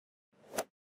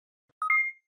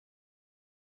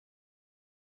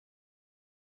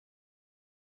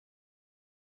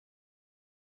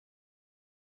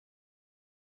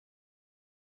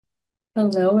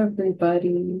Hello,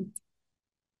 everybody.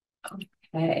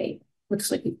 Okay, looks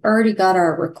like we've already got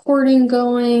our recording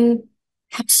going.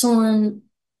 Excellent.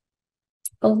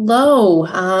 Hello,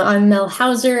 I'm Mel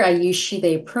Hauser. I use she,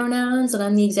 they pronouns, and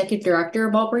I'm the executive director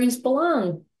of All Brains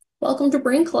Belong. Welcome to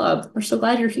Brain Club. We're so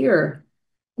glad you're here.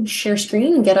 Share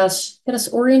screen and get us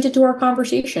oriented to our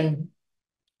conversation.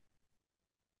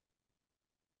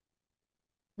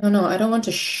 No, I don't want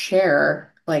to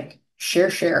share, like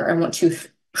share. I want to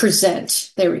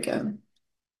present. There we go.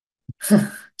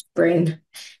 Brain.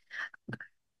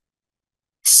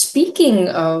 Speaking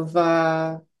of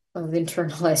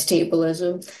internalized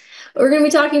ableism, we're going to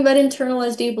be talking about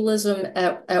internalized ableism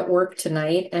at work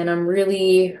tonight, and I'm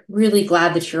really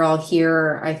glad that you're all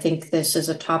here. I think this is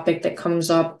a topic that comes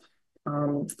up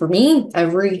for me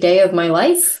every day of my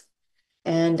life,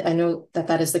 and I know that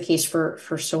that is the case for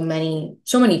so many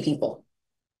people.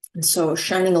 And so,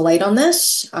 shining a light on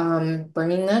this,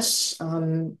 bringing this,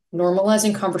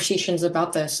 normalizing conversations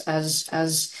about this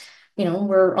as you know,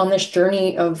 we're on this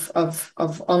journey of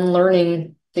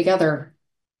unlearning together.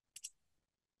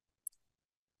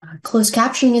 Closed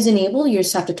captioning is enabled. You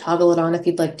just have to toggle it on if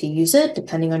you'd like to use it.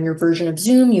 Depending on your version of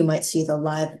Zoom, you might see the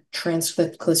live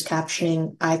transcript closed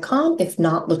captioning icon. If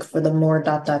not, look for the more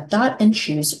dot dot dot and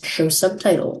choose show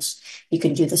subtitles. You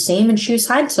can do the same and choose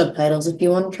hide subtitles if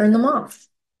you want to turn them off.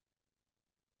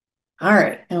 All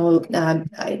right, and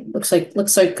looks like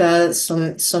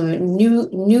some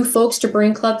new folks to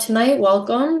Brain Club tonight.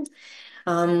 Welcome.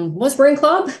 What's Brain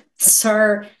Club? It's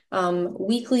our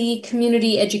weekly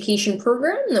community education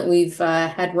program that we've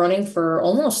had running for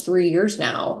almost 3 years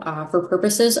now, for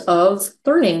purposes of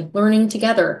learning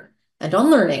together and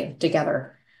unlearning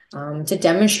together. To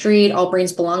demonstrate All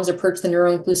Brains Belong's approach to the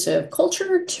neuro-inclusive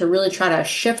culture, to really try to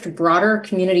shift broader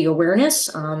community awareness.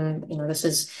 This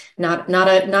is not a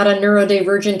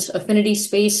neurodivergent affinity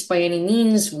space by any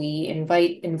means. We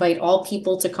invite all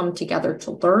people to come together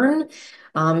to learn,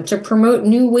 to promote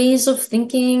new ways of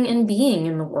thinking and being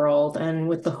in the world, and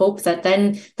with the hope that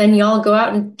then y'all go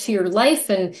out into your life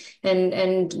and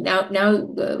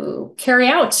now carry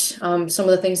out some of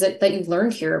the things that you've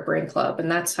learned here at Brain Club, and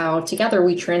that's how together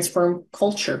we transform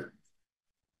culture.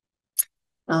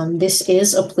 This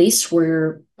is a place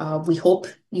where we hope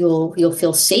you'll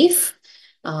feel safe,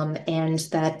 and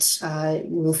that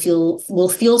will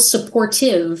feel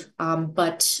supportive.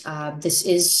 But this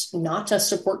is not a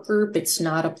support group. It's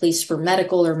not a place for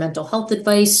medical or mental health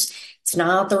advice. It's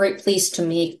not the right place to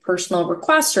make personal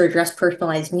requests or address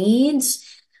personalized needs.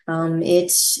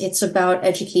 It's about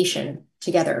education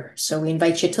together. So we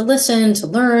invite you to listen, to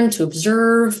learn, to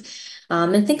observe,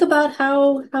 and think about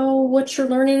how what you're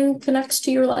learning connects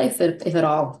to your life, if at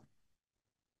all.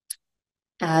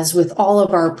 As with all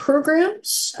of our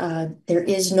programs, there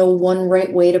is no one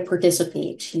right way to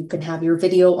participate. You can have your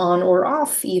video on or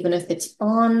off, even if it's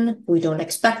on. We don't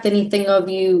expect anything of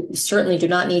you. We certainly do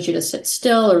not need you to sit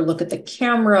still or look at the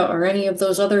camera or any of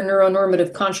those other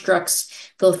neuronormative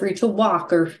constructs. Feel free to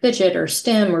walk or fidget or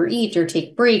stim or eat or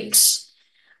take breaks.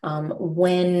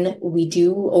 When we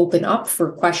do open up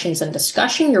for questions and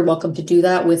discussion, you're welcome to do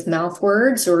that with mouth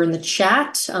words or in the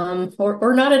chat,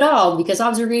 or not at all, because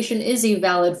observation is a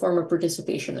valid form of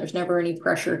participation. There's never any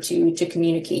pressure to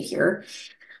communicate here.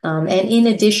 And in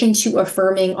addition to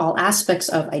affirming all aspects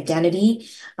of identity,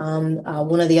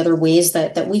 one of the other ways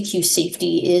that we cue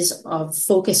safety is of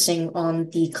focusing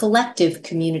on the collective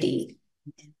community.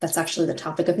 That's actually the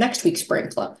topic of next week's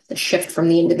Brain Club, the shift from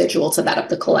the individual to that of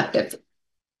the collective.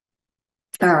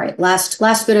 All right, last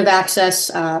bit of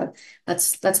access.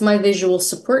 That's my visual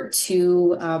support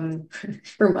to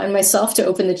remind myself to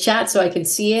open the chat so I can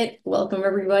see it. Welcome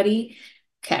everybody.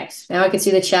 Okay, so now I can see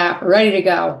the chat. We're ready to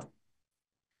go.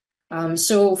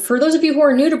 So for those of you who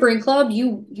are new to Brain Club,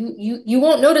 you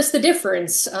won't notice the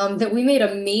difference, that we made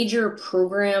a major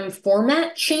program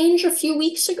format change a few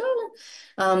weeks ago,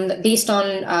 based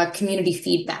on community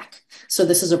feedback. So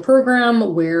this is a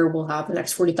program where we'll have the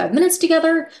next 45 minutes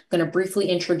together. I'm going to briefly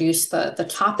introduce the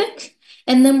topic,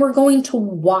 and then we're going to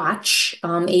watch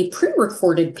a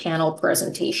pre-recorded panel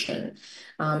presentation.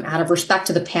 Out of respect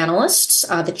to the panelists,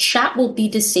 the chat will be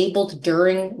disabled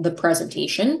during the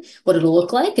presentation. What it'll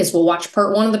look like is we'll watch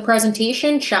part one of the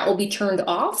presentation, chat will be turned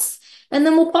off, and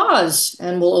then we'll pause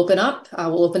and we'll open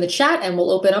the chat and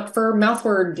we'll open up for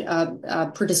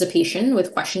mouthword participation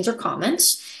with questions or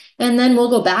comments. And then we'll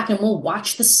go back and we'll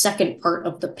watch the second part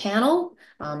of the panel.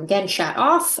 Again, chat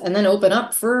off and then open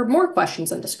up for more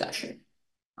questions and discussion.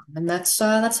 And that's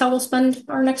how we'll spend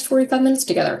our next 45 minutes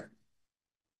together.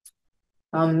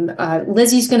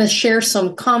 Lizzie's going to share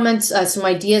some comments, some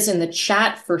ideas in the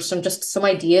chat for some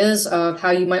ideas of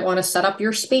how you might want to set up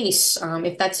your space,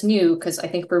 if that's new, because I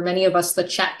think for many of us, the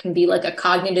chat can be like a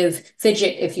cognitive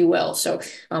fidget, if you will. So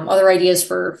other ideas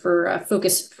for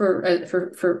focus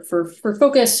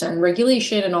and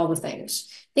regulation and all the things.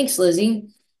 Thanks, Lizzie.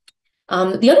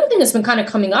 The other thing that's been kind of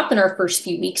coming up in our first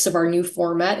few weeks of our new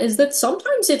format is that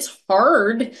sometimes it's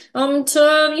hard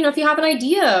if you have an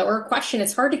idea or a question,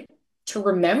 it's hard to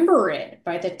remember it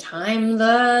by the time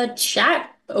the chat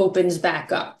opens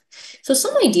back up. So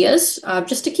some ideas,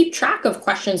 just to keep track of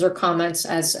questions or comments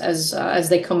as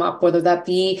they come up, whether that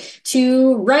be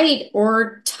to write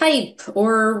or type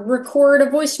or record a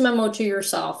voice memo to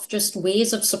yourself, just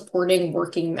ways of supporting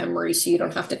working memory so you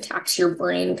don't have to tax your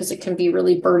brain because it can be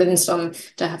really burdensome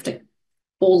to have to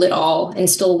hold it all and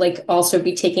still like also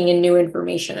be taking in new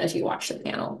information as you watch the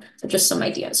panel. So just some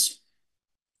ideas.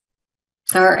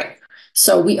 All right.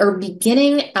 So we are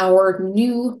beginning our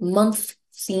new month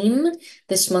theme.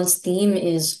 This month's theme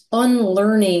is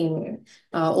unlearning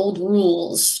old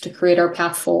rules to create our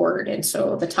path forward. And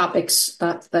so the topics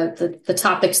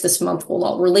this month will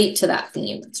all relate to that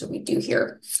theme. That's what we do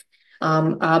here.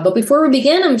 But before we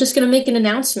begin, I'm just going to make an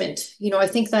announcement. I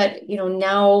think that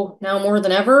now more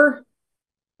than ever,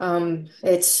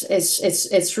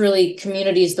 it's really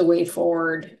community is the way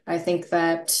forward. I think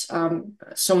that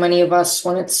so many of us,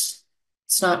 when it's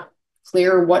not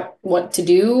clear what to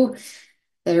do,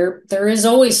 there is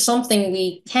always something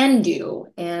we can do.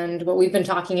 And what we've been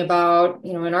talking about,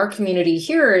 in our community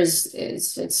here is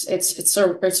it's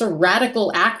a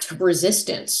radical act of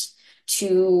resistance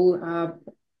to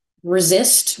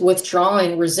resist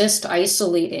withdrawing, resist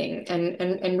isolating,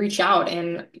 and reach out.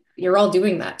 And you're all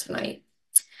doing that tonight.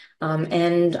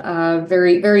 And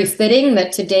very, very fitting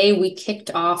that today we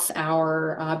kicked off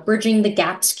our Bridging the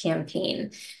Gaps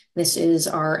campaign. This is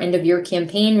our end of year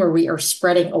campaign where we are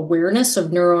spreading awareness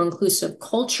of neuro-inclusive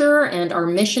culture and our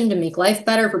mission to make life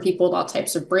better for people with all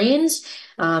types of brains.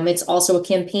 It's also a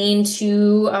campaign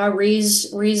to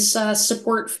raise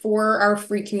support for our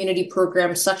free community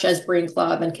programs such as Brain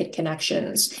Club and Kid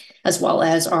Connections, as well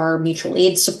as our mutual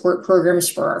aid support programs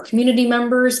for our community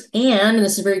members. And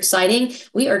this is very exciting,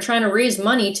 we are trying to raise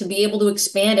money to be able to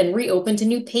expand and reopen to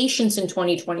new patients in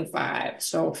 2025.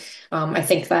 So I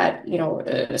think that,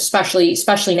 especially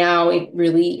now,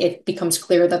 it becomes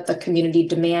clear that the community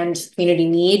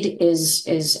need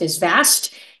is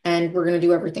vast. And we're going to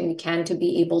do everything we can to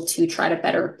be able to try to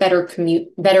better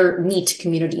meet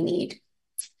community need.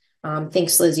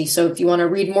 Thanks, Lizzie. So if you want to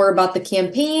read more about the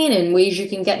campaign and ways you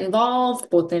can get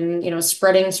involved, both in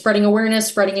spreading awareness,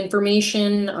 spreading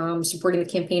information, supporting the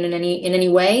campaign in any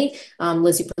way,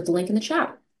 Lizzie put the link in the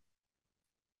chat.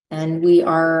 And we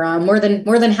are more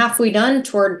than halfway done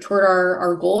toward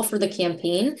our goal for the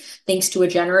campaign, thanks to a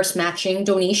generous matching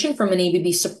donation from an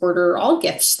ABB supporter. All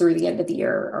gifts through the end of the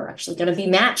year are actually going to be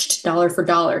matched dollar for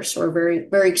dollar. So we're very,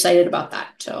 very excited about that.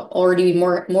 So already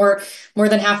more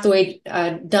than halfway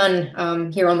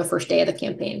done here on the first day of the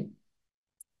campaign.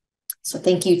 So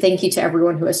thank you to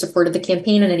everyone who has supported the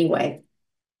campaign in any way.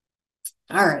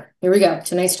 All right, here we go.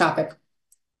 Tonight's topic.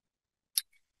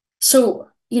 So,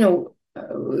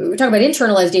 we're talking about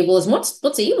internalized ableism. What's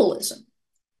ableism?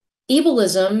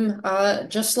 Ableism,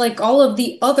 just like all of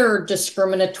the other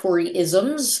discriminatory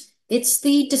isms, it's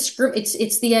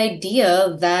the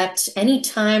idea that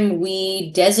anytime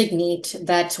we designate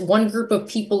that one group of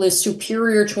people is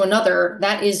superior to another,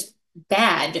 that is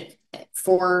bad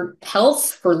for health,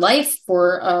 for life,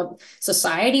 for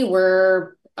society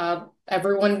where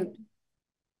everyone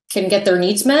can get their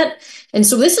needs met. And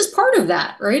so this is part of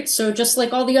that, right? So just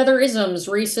like all the other isms,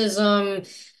 racism,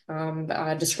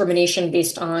 discrimination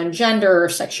based on gender,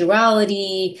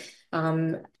 sexuality,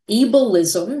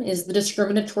 ableism is the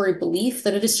discriminatory belief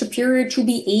that it is superior to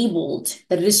be abled,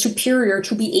 that it is superior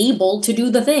to be able to do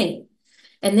the thing.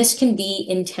 And this can be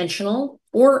intentional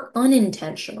or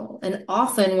unintentional. And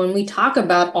often when we talk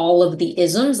about all of the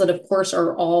isms that of course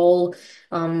are all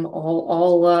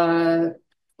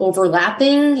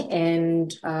overlapping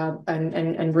and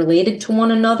related to one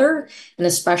another, and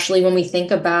especially when we think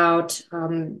about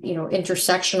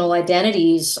intersectional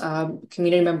identities,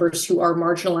 community members who are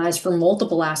marginalized for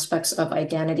multiple aspects of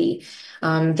identity.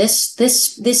 This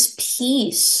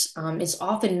piece is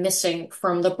often missing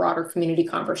from the broader community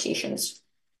conversations.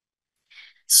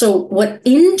 So what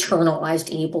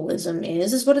internalized ableism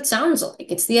is what it sounds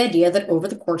like. It's the idea that over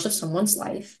the course of someone's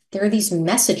life, there are these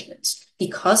messages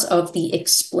because of the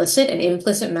explicit and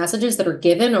implicit messages that are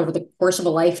given over the course of a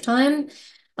lifetime,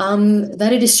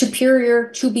 that it is superior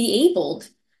to be abled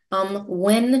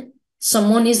when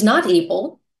someone is not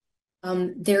able,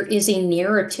 There is a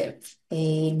narrative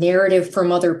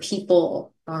from other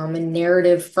people, a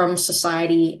narrative from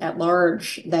society at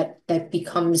large that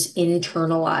becomes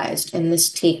internalized, and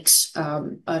this takes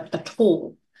a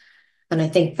toll. And I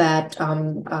think that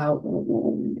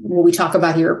what we talk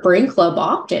about here at Brain Club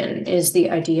often is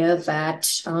the idea that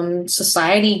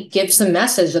society gives the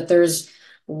message that there's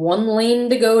one lane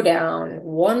to go down,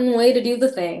 one way to do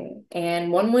the thing,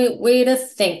 and one way to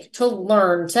think, to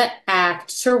learn, to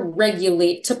act, to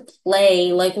regulate, to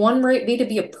play, like one way to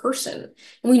be a person.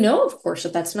 And we know, of course,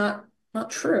 that that's not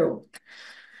true.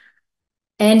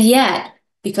 And yet,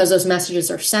 because those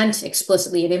messages are sent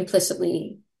explicitly and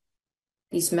implicitly,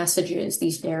 these messages,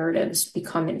 these narratives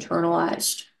become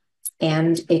internalized.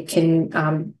 And it can,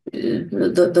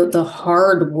 the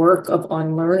hard work of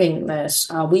unlearning this,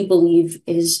 we believe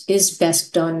is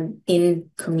best done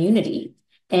in community.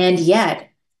 And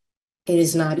yet, it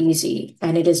is not easy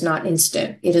and it is not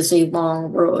instant. It is a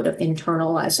long road of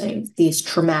internalizing these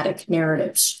traumatic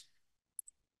narratives.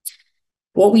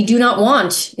 What we do not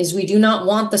want is we do not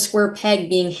want the square peg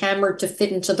being hammered to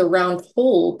fit into the round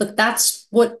hole, but that's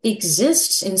what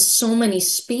exists in so many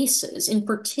spaces, in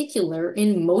particular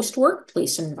in most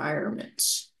workplace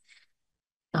environments.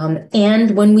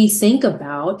 And when we think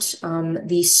about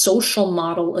the social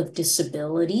model of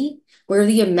disability, where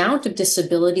the amount of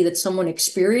disability that someone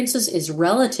experiences is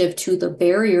relative to the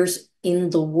barriers in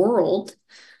the world,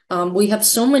 we have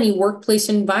so many workplace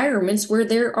environments where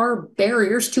there are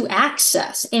barriers to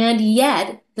access, and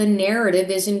yet the narrative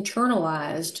is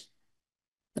internalized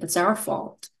that it's our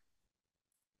fault.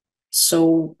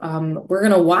 So we're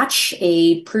going to watch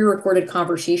a pre-recorded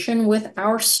conversation with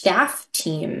our staff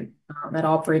team at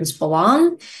All Brains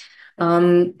Belong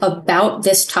about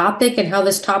this topic and how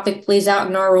this topic plays out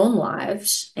in our own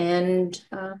lives. And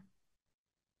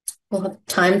we'll have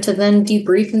time to then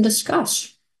debrief and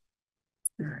discuss.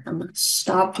 I'm going to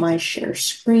stop my share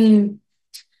screen.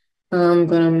 I'm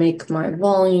going to make my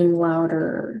volume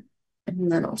louder,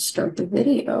 and then I'll start the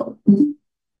video.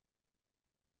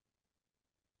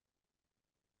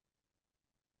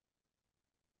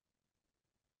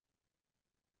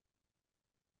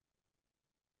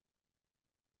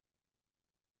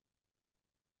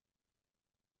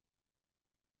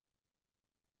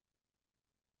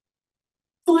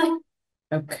 What?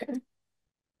 Okay.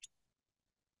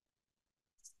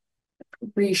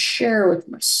 Reshare with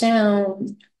my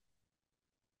sound.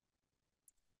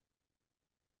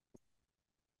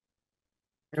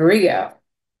 There we go.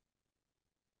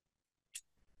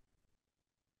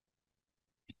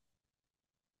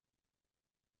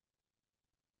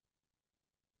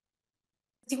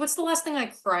 See, what's the last thing I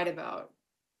cried about?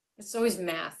 It's always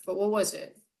math, but what was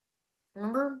it?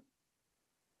 Remember?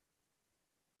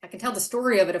 I can tell the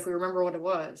story of it if we remember what it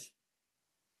was.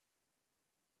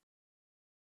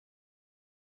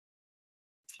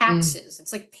 Taxes.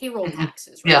 It's like payroll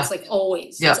taxes, right? Yeah. It's like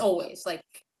always. Yeah. It's always like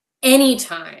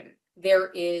anytime there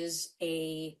is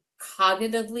a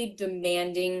cognitively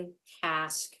demanding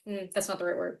task. That's not the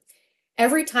right word.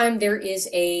 Every time there is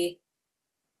a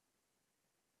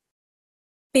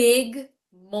big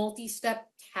multi-step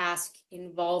task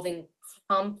involving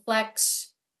complex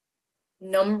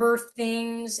number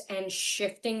things and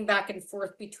shifting back and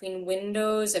forth between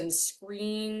windows and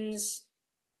screens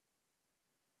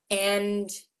and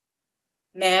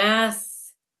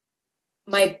math,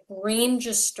 my brain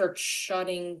just starts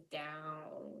shutting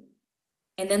down.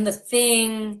 And then the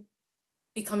thing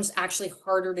becomes actually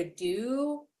harder to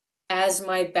do as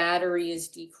my battery is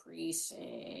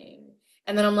decreasing.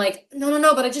 And then I'm like,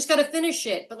 no, but I just got to finish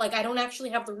it. But like, I don't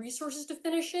actually have the resources to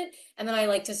finish it. And then I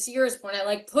like, to Sierra's point, I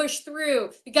like push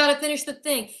through. We got to finish the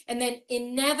thing. And then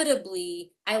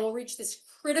inevitably, I will reach this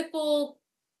critical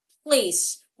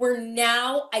place where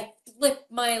now I flip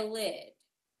my lid.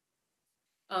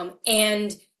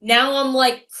 And now I'm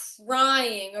like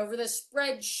crying over the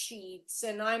spreadsheets,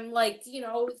 and I'm like,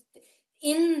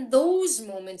 in those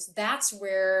moments, that's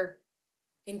where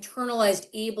internalized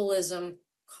ableism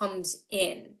comes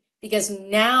in, because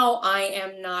now I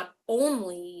am not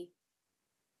only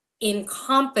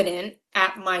incompetent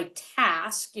at my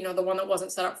task, the one that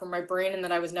wasn't set up for my brain and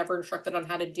that I was never instructed on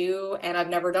how to do and I've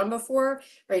never done before,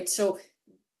 right? So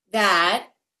that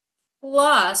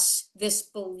plus this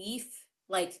belief,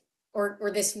 like,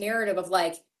 or this narrative of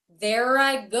like, there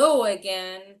I go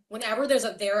again. Whenever there's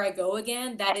a there I go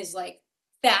again, that is like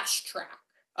fast track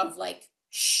of like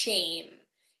shame.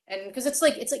 And because it's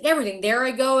like everything. There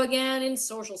I go again in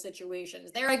social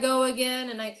situations. There I go again.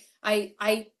 And I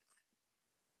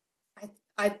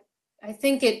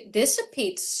think it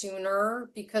dissipates sooner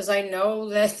because I know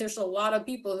that there's a lot of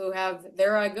people who have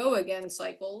there I go again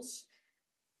cycles.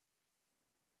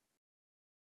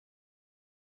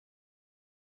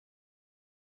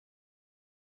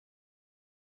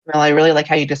 Well, I really like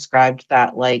how you described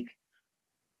that, like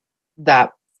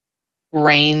that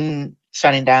brain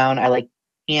shutting down. I like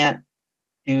can't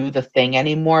do the thing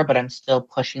anymore, but I'm still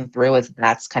pushing through as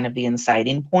that's kind of the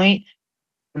inciting point.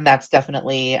 And that's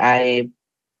definitely I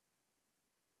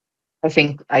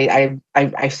think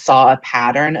I saw a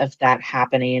pattern of that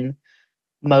happening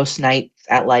most nights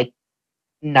at like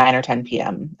 9 or 10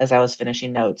 p.m. as I was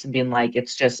finishing notes and being like,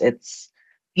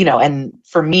 and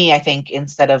for me, I think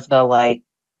instead of the like,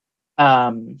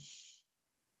 um,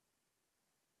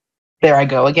 there I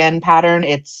go again pattern,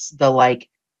 it's the like,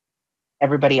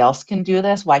 everybody else can do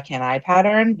this. Why can't I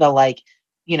pattern? The like,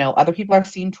 other people are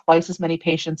seeing twice as many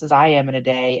patients as I am in a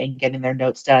day and getting their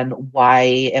notes done. Why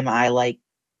am I like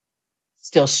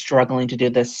still struggling to do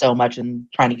this so much and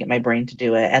trying to get my brain to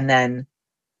do it? And then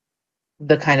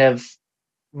the kind of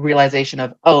realization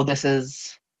of, oh, this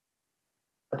is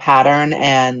a pattern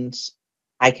and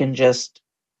I can just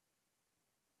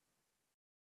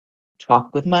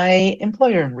talk with my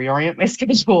employer and reorient my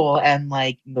schedule and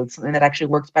like move something that actually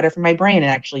works better for my brain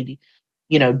and actually,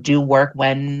 do work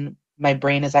when my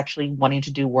brain is actually wanting to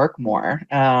do work more.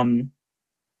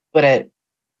 But it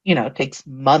takes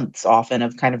months often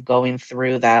of kind of going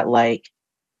through that like,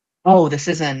 oh, this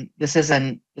isn't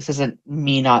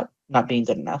me not being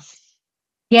good enough.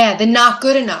 Yeah, the not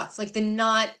good enough. Like the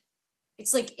not,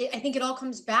 it's like, I think it all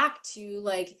comes back to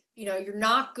like, you're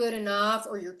not good enough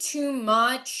or you're too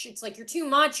much. It's like you're too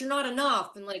much, you're not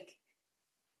enough. And like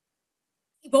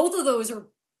both of those are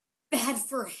bad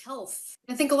for health.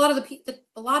 I think a lot of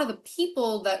the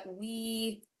people that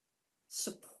we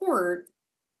support,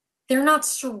 they're not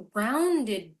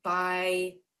surrounded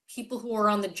by people who are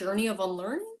on the journey of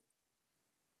unlearning.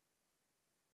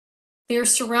 They're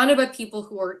surrounded by people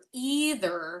who are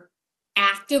either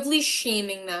actively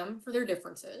shaming them for their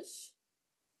differences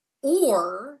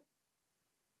or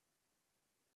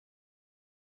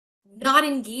not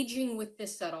engaging with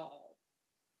this at all.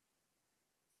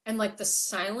 And like the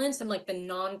silence and like the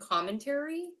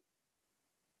non-commentary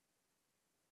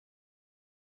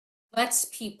lets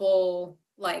people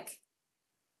like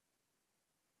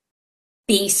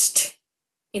based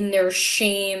in their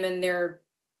shame and their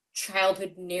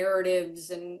childhood narratives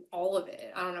and all of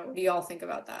it. I don't know. What do y'all think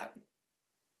about that?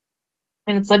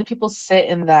 And it's letting people sit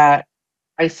in that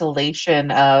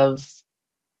isolation of,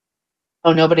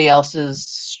 oh, nobody else is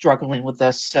struggling with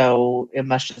this, so it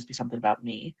must just be something about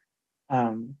me.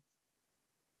 Um,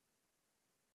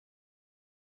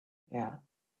 yeah.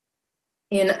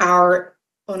 In our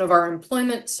one of our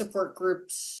employment support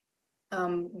groups,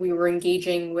 we were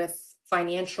engaging with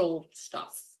financial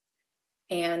stuff,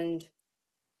 and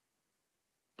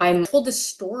I'm told this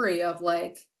story of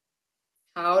like,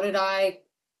 how did I,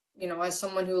 as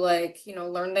someone who like,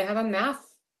 learned they have a math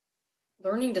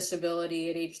learning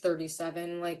disability at age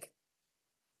 37, like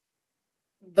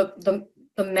the the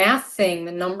the math thing,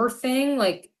 the number thing,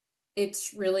 like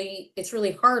it's really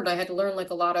hard. I had to learn like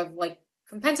a lot of like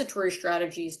compensatory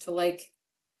strategies to like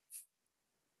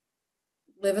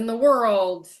live in the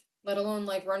world, let alone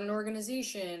like run an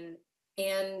organization.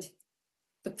 And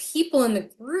the people in the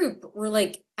group were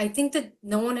like, I think that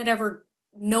no one had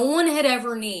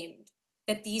ever named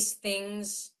that these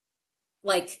things,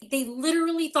 like they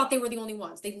literally thought they were the only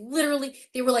ones. They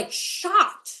were like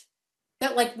shocked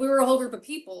that like we were a whole group of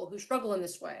people who struggle in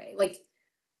this way. Like,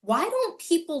 why don't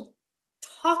people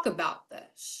talk about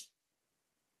this?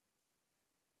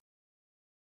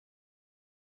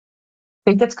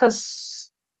 I think it's because,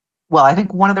 well, I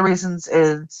think one of the reasons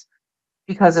is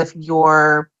because if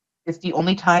the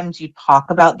only times you talk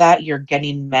about that, you're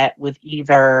getting met with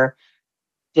either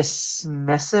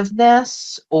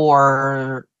dismissiveness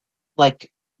or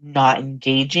like not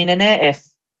engaging in it.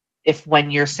 If when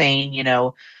you're saying,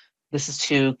 this is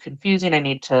too confusing, I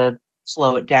need to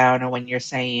slow it down, or when you're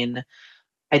saying,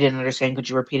 I didn't understand, could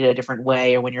you repeat it a different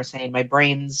way? Or when you're saying my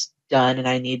brain's done and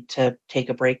I need to take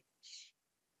a break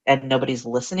and nobody's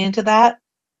listening to that,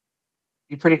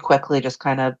 you pretty quickly just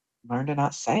kind of learn to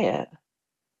not say it.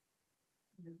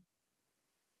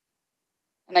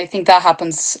 And I think that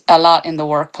happens a lot in the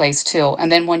workplace too.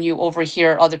 And then when you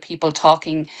overhear other people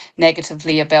talking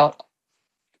negatively about,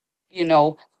 you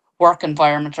know, work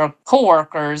environment or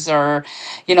coworkers or,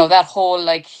 that whole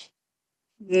like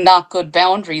not good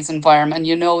boundaries environment,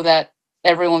 that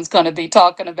everyone's going to be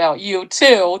talking about you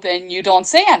too, then you don't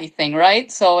say anything,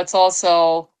 right? So it's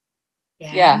also,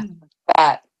 yeah, Yeah.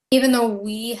 that. Even though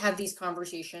we have these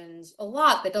conversations a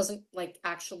lot, that doesn't like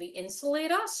actually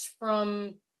insulate us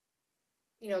from,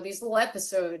 these little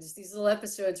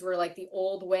episodes where like the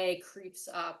old way creeps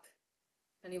up.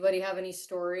 Anybody have any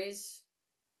stories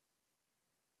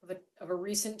of a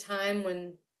recent time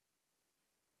when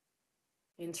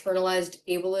Internalized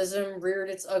ableism reared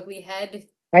its ugly head.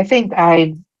 I think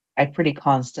I pretty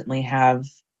constantly have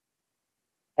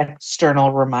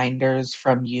external reminders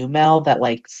from you, Mel, that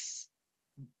like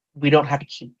we don't have to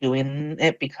keep doing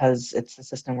it because it's the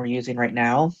system we're using right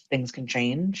now. Things can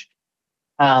change.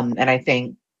 And I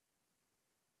think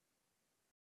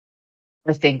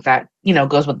that,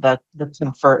 goes with the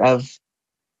comfort of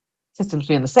systems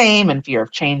being the same and fear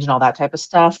of change and all that type of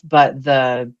stuff. But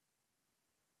the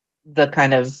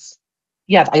kind of,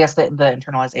 yeah, I guess the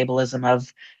internalized ableism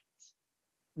of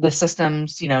the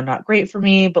system's, not great for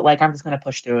me, but like I'm just gonna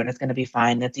push through and it's gonna be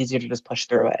fine. It's easier to just push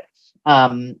through it.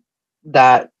 Um,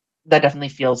 that that definitely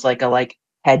feels like a like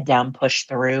head down, push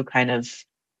through kind of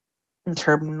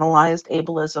internalized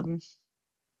ableism.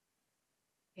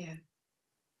 Yeah.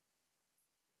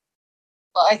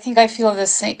 Well, I think I feel the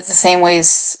same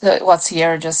ways that what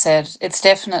Sierra just said. It's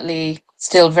definitely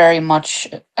still very much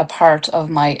a part of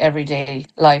my everyday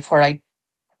life where I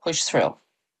push through.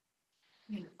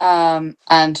 And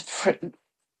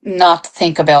not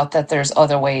think about that there's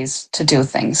other ways to do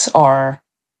things, or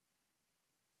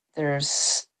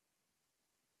there's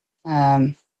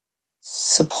um,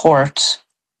 support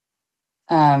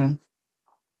um,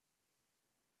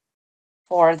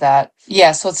 for that.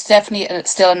 Yeah, so it's definitely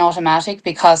still an automatic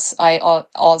because I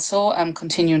also am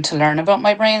continuing to learn about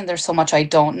my brain. There's so much I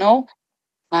don't know,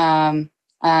 um,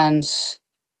 and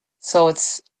so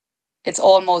it's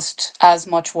almost as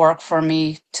much work for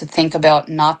me to think about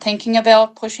not thinking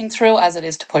about pushing through as it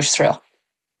is to push through.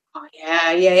 Oh,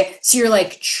 yeah, yeah, yeah. So you're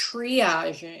like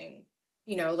triaging,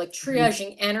 like Mhm.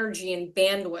 triaging energy and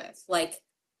bandwidth, like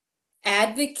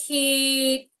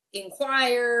advocate,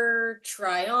 inquire,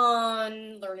 try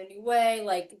on, learn a new way.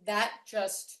 Like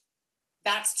that's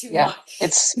too Yeah, much.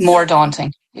 it's more So,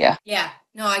 daunting. Yeah. yeah,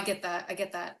 no, I get that. I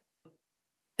get that.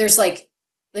 There's like,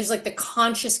 there's like the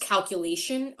conscious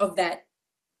calculation of that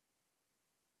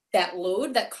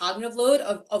load, that cognitive load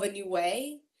of a new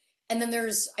way. And then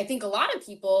there's, I think a lot of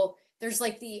people, there's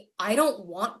like I don't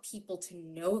want people to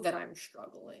know that I'm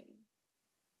struggling.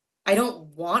 I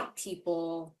don't want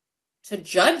people to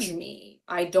judge me.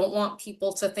 I don't want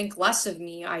people to think less of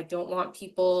me. I don't want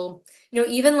people,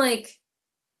 even like,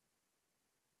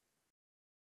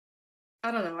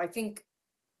 I don't know, I think,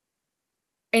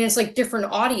 and it's like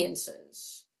different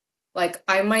audiences. Like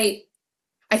I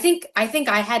think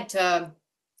I had to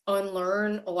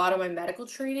unlearn a lot of my medical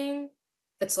training.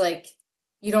 That's like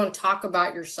you don't talk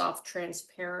about yourself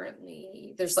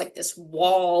transparently. There's like this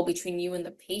wall between you and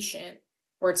the patient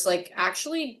where it's like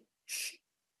actually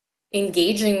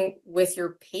engaging with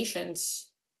your patients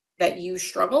that you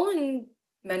struggle in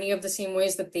many of the same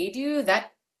ways that they do,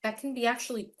 that can be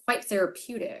actually quite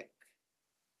therapeutic.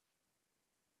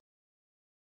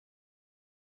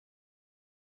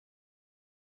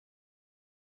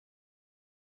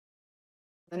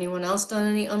 Anyone else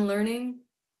done any unlearning?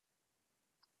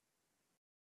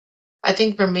 I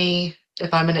think for me,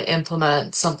 if I'm going to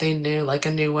implement something new, like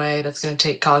a new way that's going to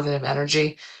take cognitive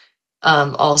energy,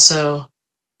 also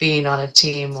being on a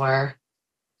team where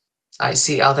I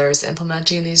see others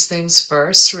implementing these things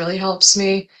first really helps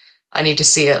me. I need to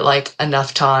see it like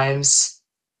enough times,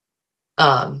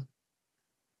 um,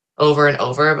 over and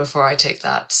over before I take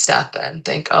that step and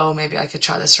think, oh, maybe I could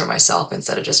try this for myself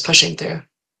instead of just pushing through.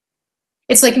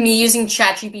 It's like me using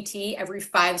ChatGPT every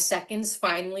 5 seconds.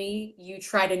 Finally, you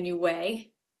tried a new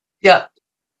way. Yeah,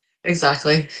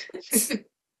 exactly.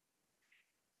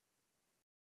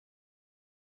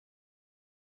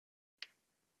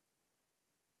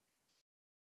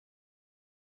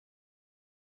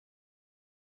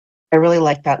 I really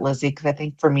like that, Lizzie, because I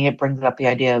think for me it brings up the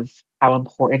idea of how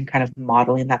important kind of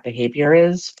modeling that behavior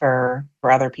is for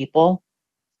other people.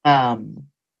 Um,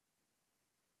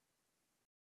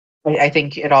 I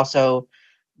think it also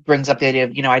brings up the idea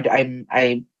of,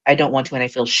 I don't want to, and I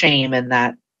feel shame, and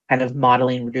that kind of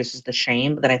modeling reduces the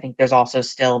shame. But then I think there's also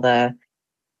still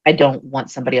I don't want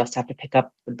somebody else to have to pick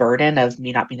up the burden of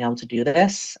me not being able to do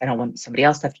this. I don't want somebody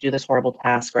else to have to do this horrible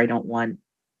task, or I don't want,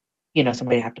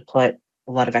 somebody to have to put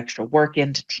a lot of extra work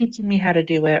into teaching me how to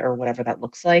do it, or whatever that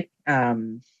looks like.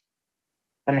 And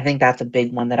I think that's a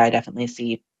big one that I definitely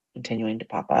see continuing to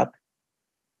pop up.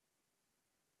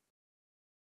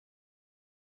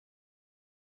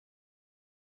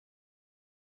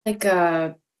 Like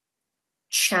a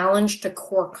challenge to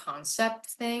core concept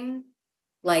thing.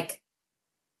 Like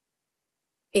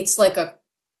it's like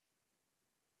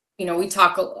we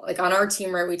talk like on our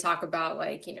team, right? We talk about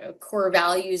like, core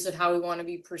values of how we want to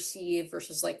be perceived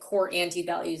versus like core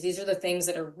anti-values. These are the things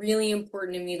that are really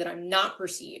important to me that I'm not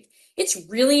perceived. It's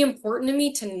really important to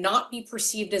me to not be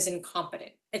perceived as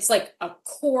incompetent. It's like a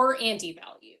core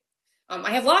anti-value.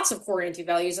 I have lots of core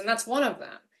anti-values, and that's one of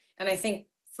them. And I think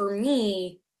for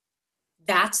me,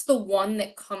 that's the one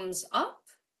that comes up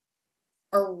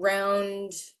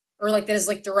around, or like that is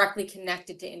like directly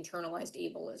connected to internalized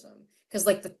ableism. Because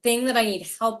like the thing that I need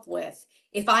help with,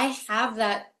 if I have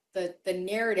that the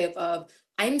narrative of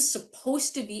I'm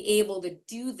supposed to be able to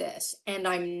do this and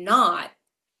I'm not,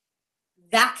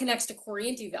 that connects to core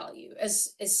anti-value.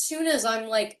 As soon as I'm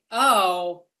like,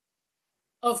 oh,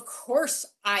 of course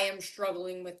I am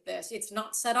struggling with this. It's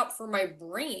not set up for my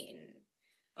brain.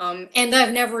 And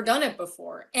I've never done it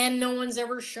before, and no one's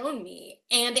ever shown me.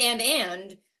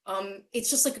 It's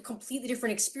just like a completely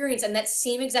different experience, and that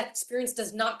same exact experience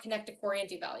does not connect to core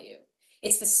anti-value.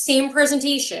 It's the same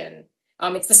presentation.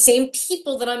 It's the same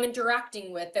people that I'm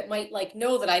interacting with that might like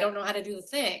know that I don't know how to do the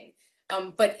thing.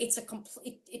 But it's a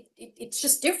complete. It's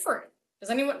just different.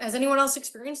 Has anyone else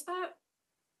experienced that?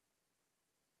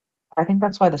 I think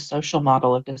that's why the social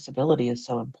model of disability is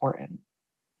so important,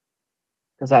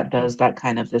 because that does that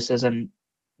kind of this isn't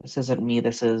me,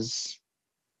 this is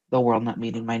the world not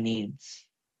meeting my needs.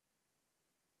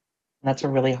 And that's a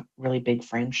really, really big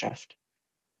frame shift.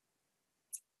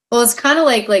 Well, it's kind of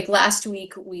like last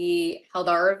week we held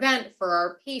our event for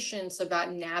our patients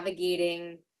about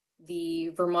navigating the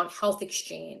Vermont Health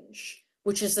Exchange,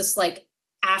 which is this like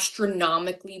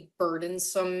astronomically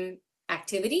burdensome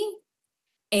activity.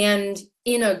 And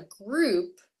in a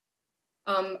group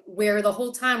where the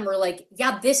whole time we're like,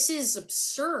 yeah, this is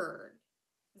absurd.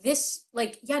 This,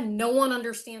 like, yeah, no one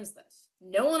understands this.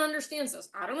 No one understands this.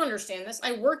 I don't understand this.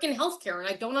 I work in healthcare and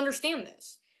I don't understand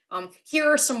this.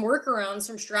 Here are some workarounds,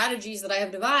 some strategies that I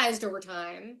have devised over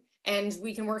time, and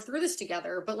we can work through this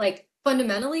together. But like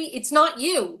fundamentally, it's not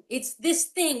you. It's this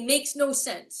thing makes no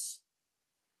sense.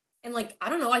 And like, I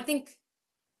don't know, I think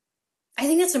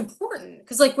that's important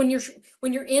because like when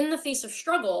you're in the face of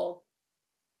struggle,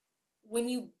 when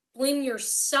you blame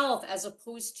yourself as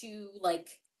opposed to like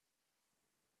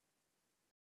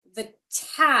the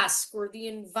task or the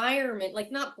environment,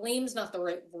 like not blame's not the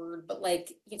right word, but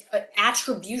like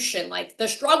attribution, like the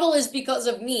struggle is because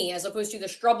of me, as opposed to the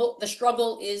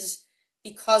struggle is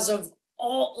because of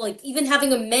all, like even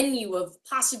having a menu of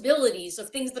possibilities of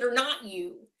things that are not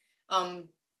you, um,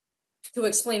 to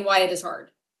explain why it is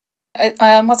hard.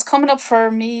 What's coming up for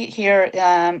me here,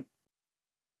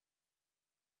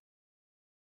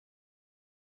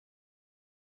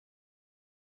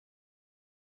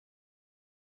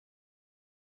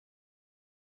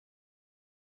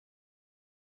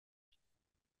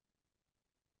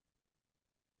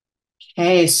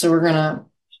 Okay, so we're gonna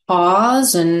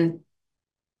pause and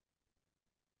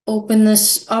open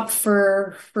this up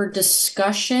for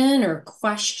discussion or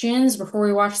questions before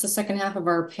we watch the second half of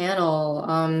our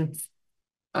panel.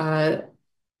 Uh,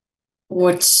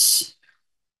 what's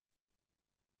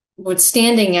what's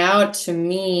standing out to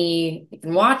me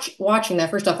and watching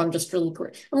that, first off, I'm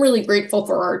really grateful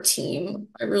for our team.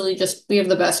 I really just we have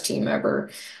the best team ever.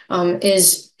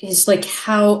 Is like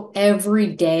how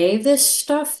every day this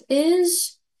stuff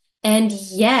is, and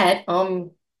yet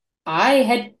I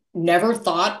had never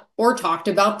thought or talked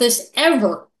about this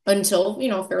ever until,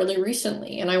 fairly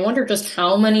recently. And I wonder just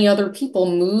how many other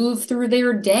people move through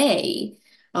their day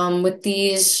with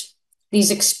these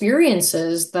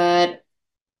experiences that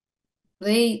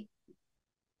they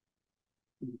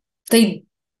they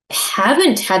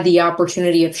haven't had the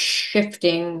opportunity of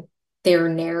shifting their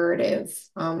narrative,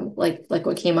 like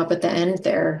what came up at the end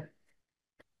there.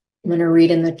 I'm gonna read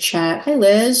in the chat. Hi,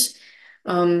 Liz.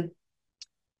 Um,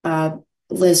 uh,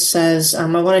 Liz says, I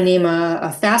want to name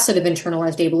a facet of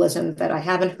internalized ableism that I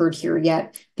haven't heard here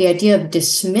yet. The idea of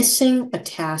dismissing a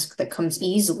task that comes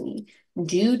easily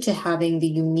due to having the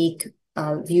unique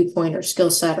viewpoint or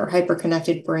skill set or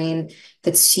hyper-connected brain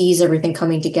that sees everything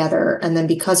coming together. And then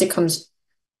because it comes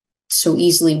so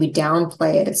easily, we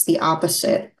downplay it. It's the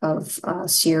opposite of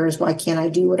Sears. Why can't I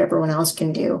do what everyone else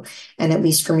can do? And at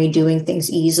least for me, doing things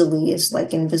easily is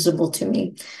like invisible to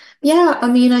me. Yeah, I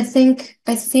mean, I think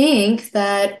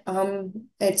that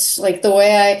it's like the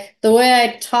way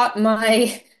I taught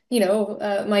my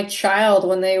my child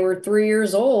when they were 3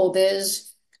 years old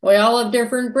is we all have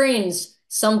different brains.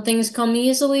 Some things come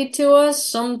easily to us,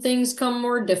 some things come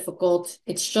more difficult.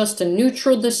 It's just a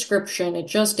neutral description. It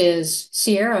just is.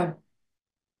 Sierra.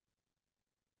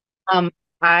 Um,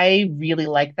 I really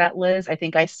like that, Liz. I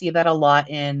think I see that a lot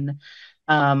in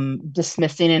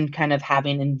dismissing and kind of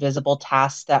having invisible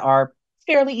tasks that are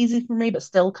fairly easy for me, but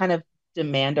still kind of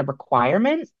demand a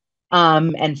requirement.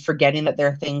 And forgetting that there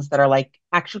are things that are like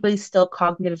actually still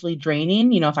cognitively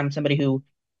draining. If I'm somebody who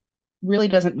really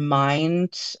doesn't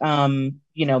mind,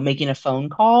 making a phone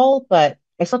call, but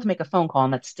I still have to make a phone call,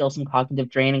 and that's still some cognitive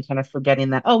drain and kind of forgetting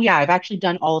that, oh yeah, I've actually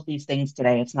done all of these things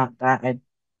today. It's not that I've,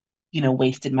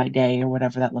 wasted my day or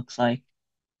whatever that looks like.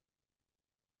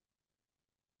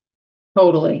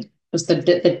 Totally. Just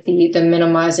the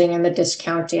minimizing and the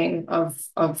discounting of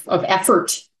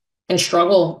effort and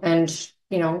struggle and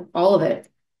all of it.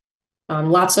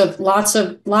 Lots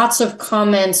of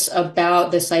comments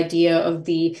about this idea of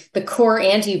the core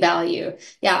anti-value.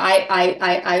 Yeah,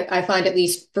 I find, at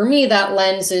least for me, that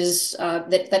lens is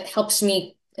that helps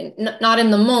me not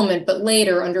in the moment, but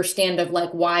later understand of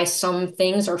like why some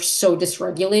things are so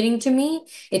dysregulating to me.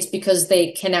 It's because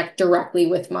they connect directly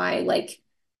with my like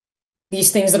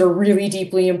these things that are really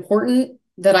deeply important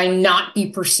that I not be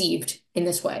perceived in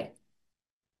this way.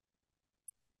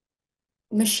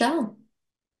 Michelle.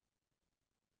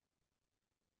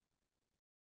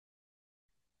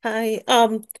 Hi.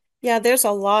 Yeah, there's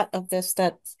a lot of this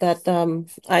that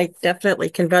I definitely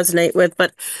can resonate with.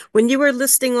 But when you were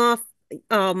listing off,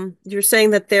 you're saying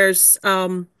that there's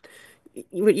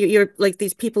you're like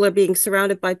these people are being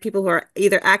surrounded by people who are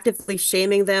either actively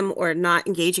shaming them or not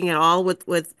engaging at all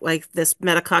with like this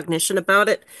metacognition about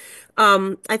it.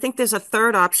 I think there's a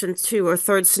third option too, or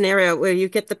third scenario where you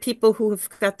get the people who've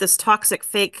got this toxic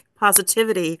fake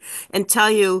positivity and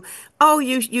tell you, oh,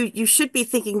 you should be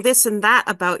thinking this and that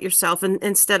about yourself, and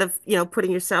instead of,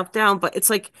 putting yourself down. But it's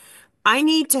like I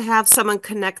need to have someone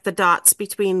connect the dots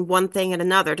between one thing and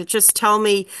another to just tell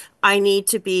me I need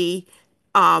to be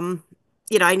um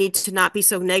I need to not be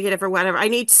so negative or whatever. I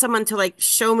need someone to like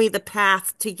show me the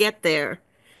path to get there.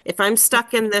 If I'm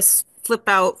stuck in this flip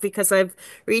out because I've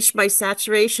reached my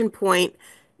saturation point,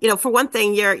 for one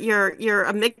thing, your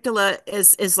amygdala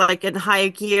is like in high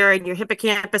gear and your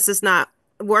hippocampus is not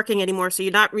working anymore. So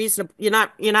you're not reasonable. You're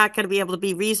not going to be able to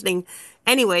be reasoning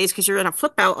anyways because you're in a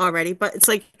flip out already. But it's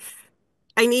like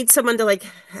I need someone to like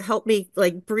help me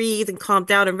like breathe and calm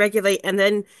down and regulate and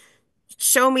then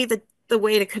show me the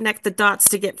way to connect the dots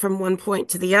to get from one point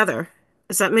to the other.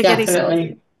 Does that make any sense? Definitely.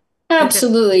 Okay.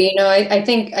 Absolutely. I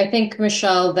think,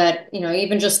 Michelle, that,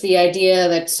 even just the idea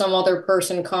that some other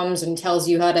person comes and tells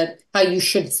you how you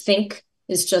should think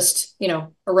is just, a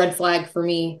red flag for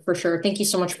me, for sure. Thank you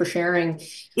so much for sharing.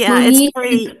 Yeah, it's Monique,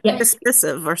 very yeah,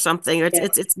 dismissive or something. Or it's yeah.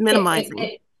 it's it's It, it, minimizing.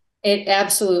 it, it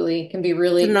absolutely can be It's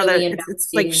really, another really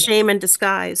it's like invalidating. shame in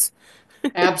disguise.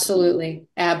 Absolutely.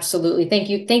 Absolutely. Thank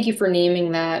you. Thank you for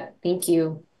naming that. Thank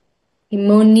you.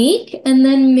 Monique and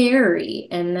then Mary.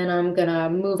 And then I'm gonna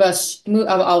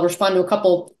I'll respond to a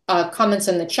couple comments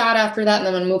in the chat after that, and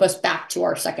then I'm gonna move us back to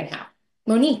our second half.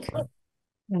 Monique.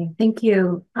 Okay, thank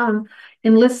you.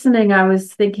 In listening, I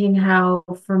was thinking how,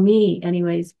 for me,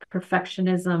 anyways,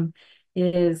 perfectionism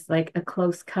is like a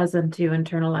close cousin to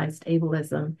internalized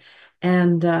ableism.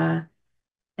 And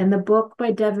the book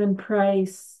by Devin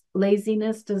Price,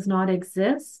 Laziness Does Not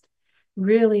Exist,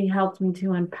 really helped me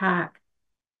to unpack.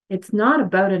 It's not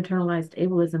about internalized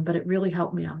ableism, but it really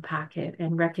helped me unpack it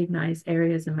and recognize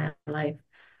areas in my life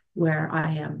where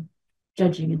I am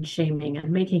judging and shaming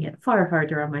and making it far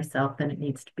harder on myself than it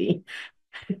needs to be.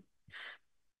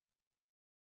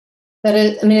 That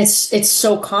is, I mean, it's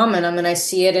so common. I mean, I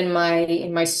see it in my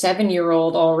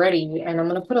 7-year-old already, and I'm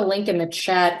gonna put a link in the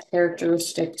chat,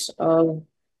 characteristics of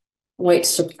white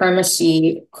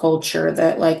supremacy culture,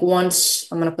 that like once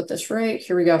I'm going to put this right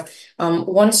here, we go.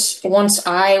 Once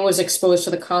I was exposed to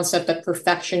the concept that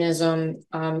perfectionism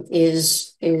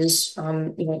is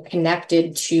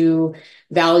connected to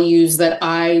values that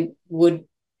I would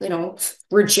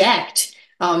reject.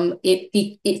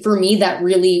 It for me, that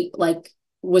really like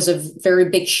was a very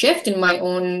big shift in my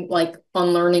own like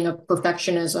unlearning of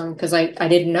perfectionism, because I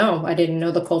didn't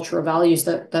know the cultural values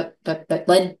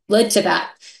that led to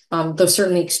that. Though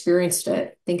certainly experienced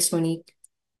it. Thanks, Monique.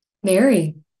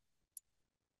 Mary.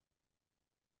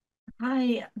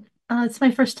 Hi, it's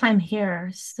my first time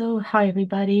here. So, hi,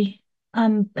 everybody.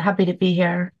 I'm happy to be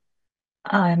here.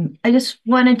 I just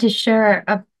wanted to share,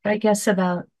 I guess,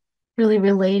 about really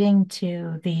relating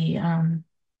to the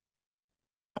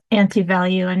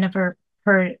anti-value.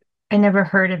 Heard, I never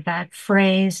heard of that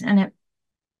phrase, and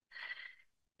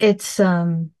it's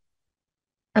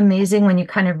amazing when you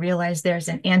kind of realize there's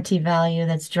an anti-value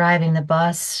that's driving the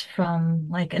bus from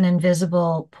like an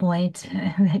invisible point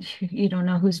that you don't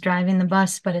know who's driving the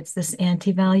bus, but it's this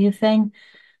anti-value thing.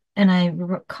 And I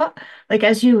recall, like,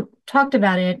 as you talked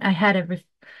about it, I had a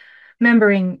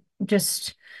remembering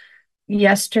just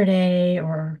yesterday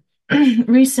or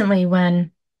recently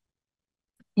when,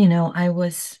 I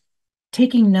was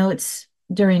taking notes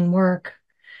during work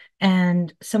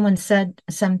and someone said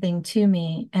something to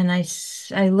me, and I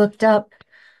looked up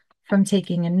from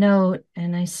taking a note,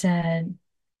 and I said,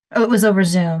 oh, it was over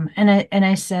Zoom, and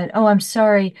I said, "Oh, I'm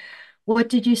sorry. What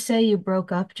did you say? You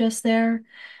broke up just there?"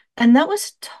 And that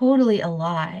was totally a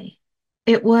lie.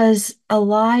 It was a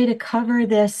lie to cover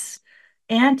this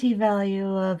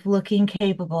anti-value of looking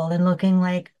capable and looking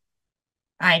like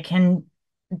I can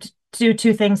do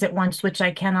two things at once, which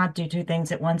I cannot do two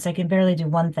things at once. I can barely do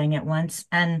one thing at once.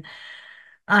 And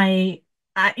I,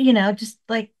 just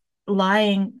like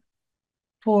lying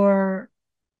for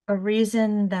a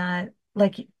reason that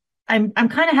like I'm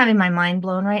kind of having my mind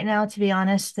blown right now, to be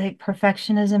honest. Like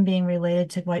perfectionism being related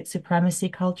to white supremacy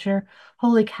culture.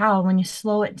 Holy cow, when you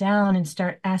slow it down and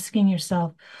start asking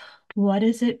yourself, what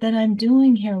is it that I'm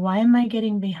doing here? Why am I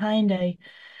getting behind a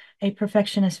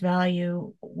perfectionist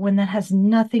value when that has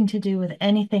nothing to do with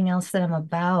anything else that I'm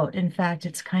about? In fact,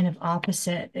 it's kind of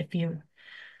opposite if you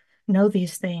know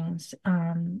these things.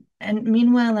 And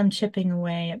meanwhile, I'm chipping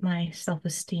away at my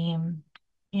self-esteem,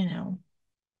 you know.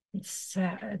 It's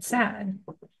sad. It's sad.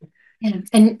 Yeah.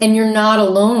 And you're not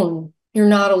alone. You're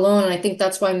not alone. And I think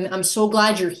that's why I'm so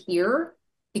glad you're here,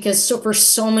 because so for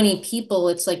so many people,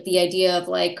 it's like the idea of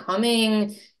like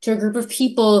coming to a group of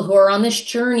people who are on this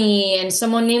journey and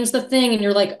someone names the thing and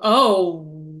you're like, oh,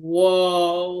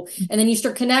 whoa. And then you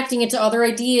start connecting it to other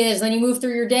ideas. And then you move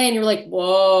through your day and you're like,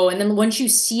 whoa. And then once you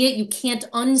see it, you can't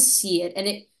unsee it.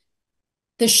 And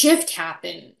the shift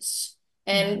happens.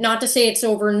 And not to say it's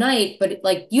overnight, but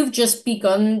like you've just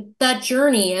begun that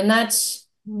journey, and that's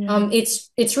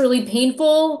it's really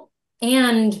painful,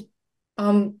 and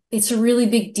it's a really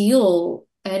big deal.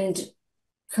 And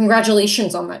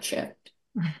congratulations on that shift.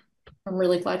 I'm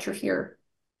really glad you're here.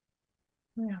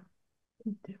 Yeah.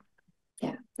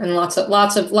 Yeah. And lots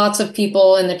of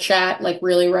people in the chat like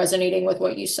really resonating with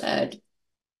what you said.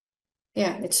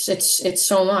 Yeah, it's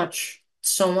so much.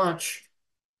 So much.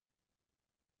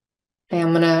 Okay,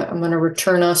 I'm gonna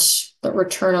return us to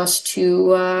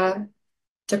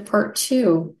part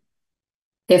two,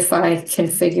 if I can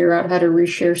figure out how to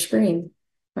reshare screen.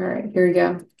 All right, here we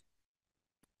go.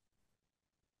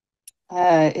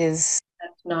 Is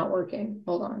That's not working.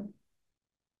 Hold on.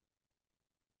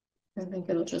 I think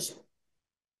it'll just,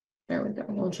 there we go.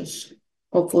 We'll just,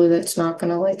 hopefully that's not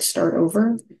gonna like start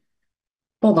over.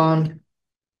 Hold on.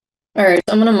 All right,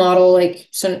 so I'm gonna model like,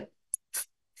 so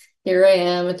here I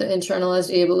am at the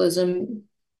Internalized Ableism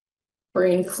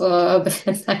Brain Club,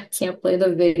 and I can't play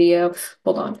the video.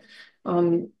 Hold on.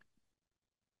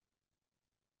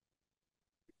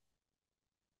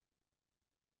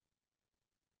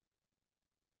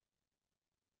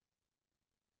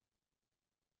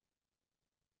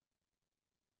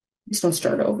 Please don't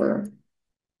start over.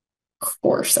 Of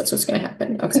course, that's what's gonna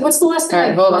happen. Okay. So what's the last thing? All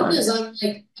right, hold on.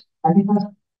 I'm like,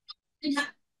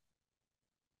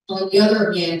 on the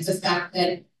other hand, the fact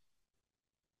that,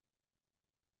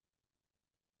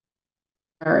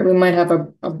 all right, we might have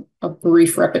a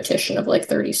brief repetition of like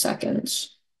 30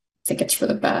 seconds. I think it's for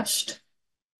the best.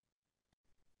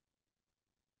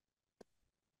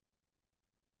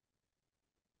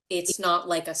 It's not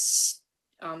like a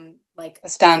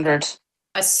standard,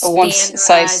 a one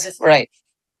size, right?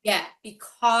 Yeah,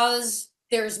 because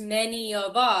there's many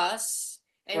of us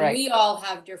and Right. we all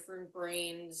have different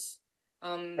brains.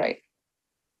 Right.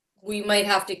 We might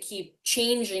have to keep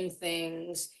changing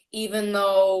things, even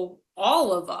though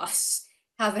all of us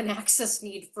have an access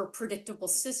need for predictable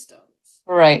systems.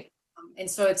 Right. And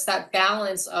so it's that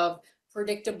balance of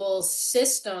predictable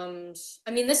systems.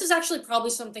 I mean, this is actually probably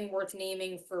something worth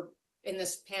naming for in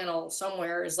this panel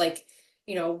somewhere, is like,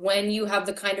 when you have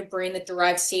the kind of brain that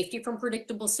derives safety from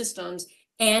predictable systems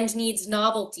and needs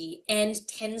novelty and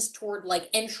tends toward like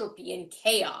entropy and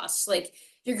chaos, like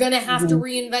you're going to have to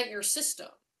reinvent your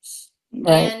systems.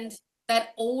 Right. And that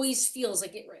always feels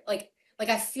like it, like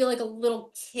I feel like a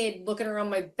little kid looking around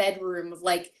my bedroom of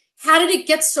like, how did it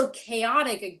get so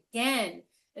chaotic again?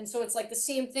 And so it's like the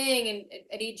same thing and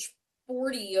at age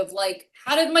 40 of like,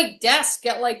 how did my desk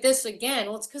get like this again?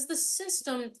 Well, it's because the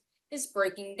system is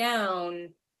breaking down.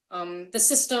 The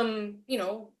system,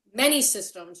 many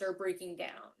systems are breaking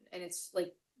down. And it's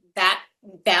like that,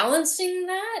 balancing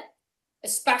that,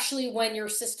 especially when your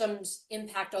systems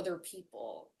impact other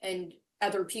people and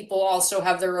other people also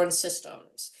have their own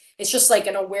systems. It's just like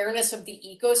an awareness of the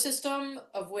ecosystem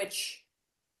of which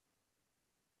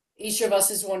each of us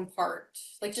is one part.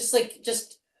 Just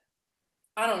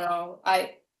I don't know.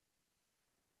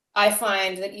 I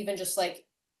find that even just like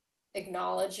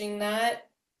acknowledging that,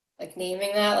 like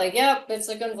naming that, like, yep, it's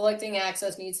a conflicting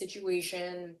access need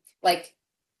situation. Like,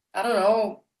 I don't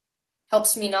know,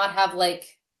 helps me not have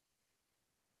like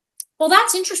Well,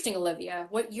 that's interesting, Olivia.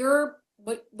 What your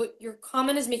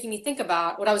comment is making me think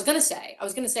about what I was gonna say. I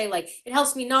was gonna say, like, it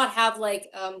helps me not have like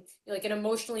an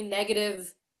emotionally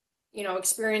negative,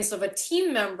 experience of a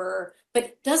team member,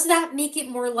 but does that make it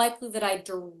more likely that I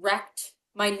direct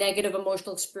my negative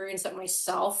emotional experience at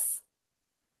myself?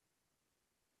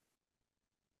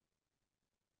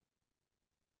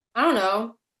 I don't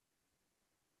know.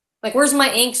 Like, where's my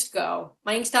angst go?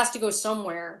 My angst has to go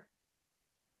somewhere.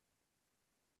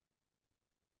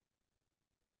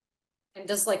 And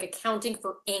does like accounting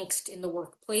for angst in the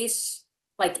workplace,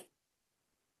 like,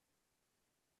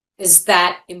 is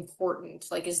that important?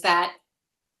 Like, is that,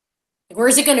 like, where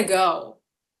is it gonna go?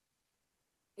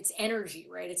 It's energy,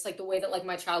 right? It's like the way that like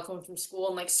my child comes from school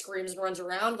and like screams and runs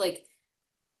around. Like,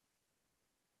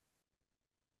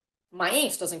 my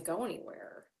angst doesn't go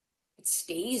anywhere. It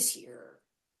stays here.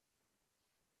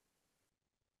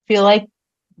 I feel like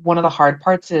one of the hard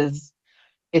parts is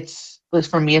at least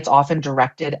for me, it's often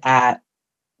directed at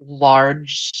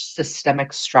large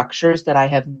systemic structures that I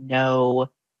have no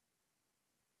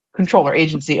control or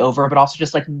agency over, but also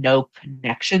just like no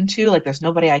connection to. Like there's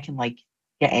nobody I can like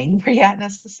get angry at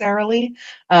necessarily.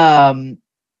 Um,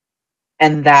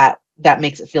 and that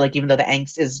makes it feel like even though the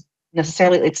angst is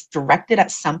necessarily it's directed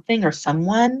at something or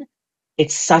someone,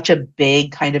 it's such a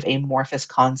big kind of amorphous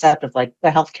concept of like the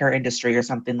healthcare industry or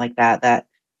something like that that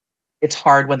it's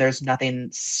hard when there's nothing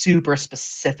super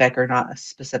specific or not a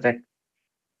specific,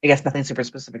 I guess nothing super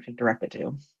specific to direct it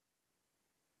to.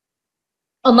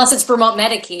 Unless it's Vermont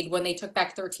Medicaid when they took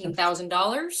back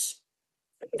 $13,000.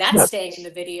 That's Yep. staying in the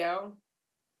video.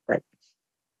 Right.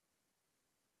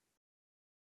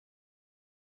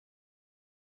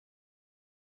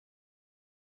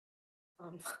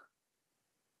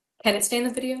 Can it stay in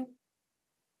the video?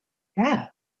 Yeah.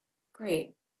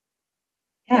 Great.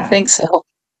 Yeah. I think so.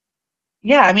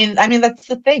 Yeah. I mean, that's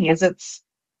the thing is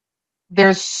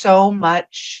there's so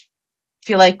much, I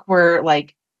feel like we're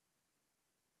like,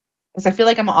 because I feel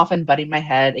like I'm often butting my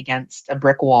head against a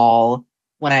brick wall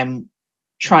when I'm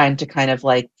trying to kind of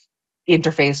like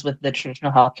interface with the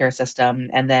traditional healthcare system.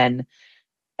 And then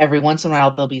every once in a while,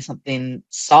 there'll be something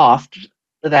soft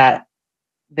that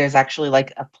there's actually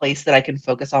like a place that I can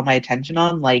focus all my attention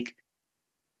on, like,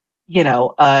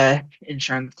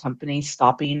 insurance company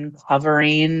stopping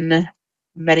covering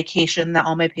medication that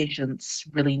all my patients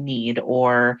really need,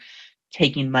 or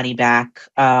taking money back,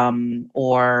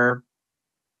 or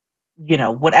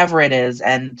whatever it is,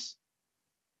 and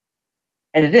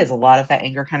it is a lot of that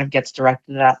anger kind of gets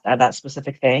directed at that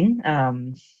specific thing.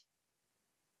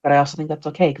 But I also think that's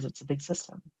okay because it's a big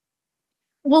system.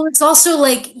 Well, it's also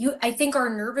like I think our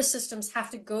nervous systems have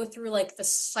to go through like the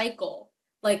cycle.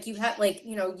 Like you have like,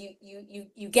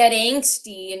 you get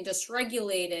angsty and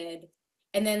dysregulated,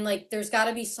 and then like there's got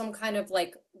to be some kind of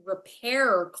like repair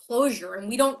or closure, and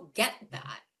we don't get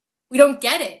that. We don't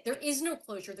get it. There is no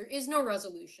closure, there is no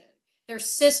resolution. There's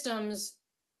systems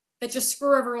that just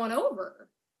screw everyone over.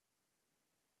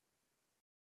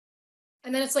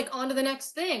 And then it's like on to the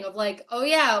next thing of like, oh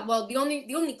yeah, well the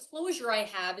only closure I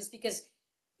have is because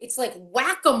it's like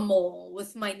whack-a-mole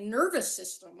with my nervous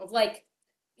system of like,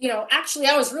 actually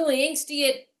I was really angsty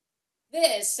at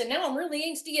this and now I'm really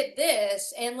angsty at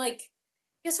this, and like,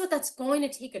 guess what, that's going to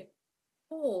take a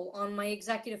toll on my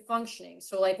executive functioning.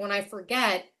 So like when I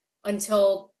forget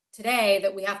until today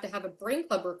that we have to have a brain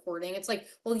club recording, it's like,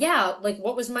 well yeah, like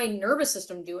what was my nervous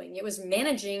system doing? It was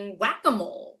managing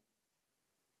whack-a-mole.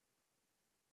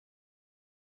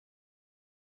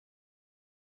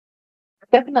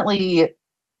 Definitely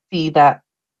see that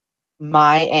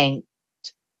my angst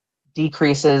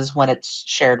decreases when it's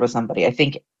shared with somebody. I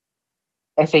think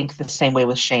the same way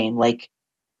with shame. Like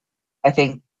I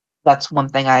think that's one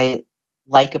thing I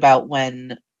like about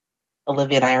when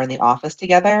Olivia and I are in the office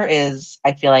together is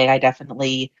I feel like I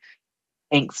definitely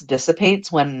angst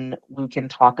dissipates when we can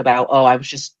talk about, oh, I was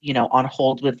just, on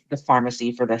hold with the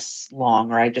pharmacy for this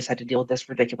long, or I just had to deal with this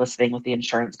ridiculous thing with the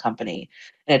insurance company.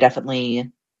 And it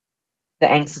definitely the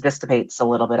angst dissipates a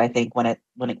little bit, I think, when it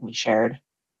can be shared.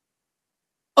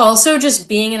 Also, just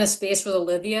being in a space with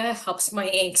Olivia helps my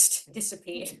angst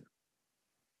dissipate.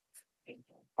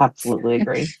 Absolutely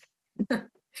agree.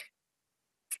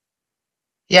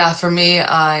 Yeah, for me,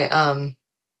 I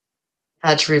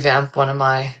had to revamp one of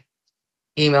my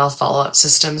email follow-up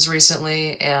systems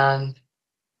recently, and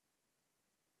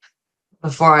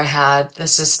before I had the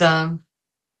system,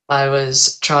 I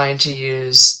was trying to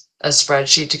use a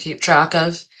spreadsheet to keep track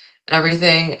of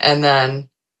everything, and then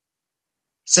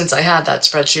since I had that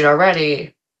spreadsheet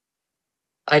already,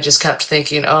 I just kept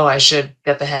thinking, oh, I should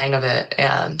get the hang of it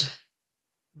and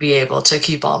be able to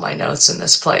keep all my notes in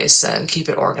this place and keep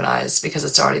it organized because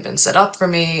it's already been set up for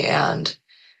me, and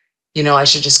I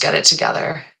should just get it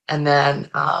together. And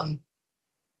then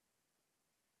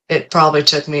it probably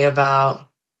took me about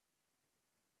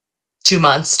 2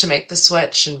 months to make the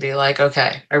switch and be like,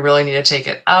 okay, I really need to take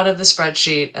it out of the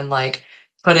spreadsheet and like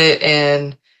put it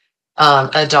in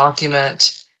a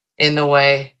document in the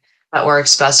way that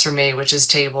works best for me, which is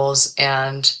tables,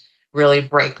 and really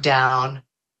break down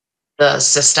the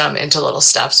system into little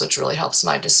steps, which really helps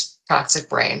my dyspraxic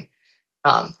brain.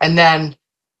 And then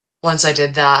once I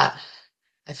did that,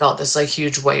 I felt this like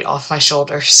huge weight off my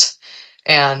shoulders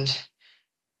and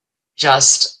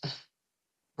just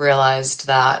realized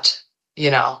that,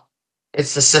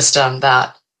 it's the system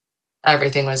that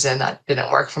everything was in that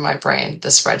didn't work for my brain, the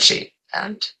spreadsheet.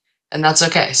 And that's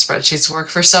okay. Spreadsheets work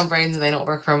for some brains and they don't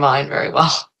work for mine very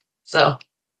well. So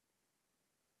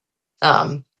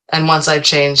and once I've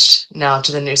changed now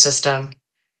to the new system,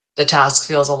 the task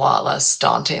feels a lot less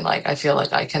daunting. Like I feel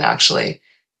like I can actually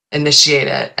initiate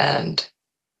it and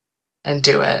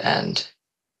do it, and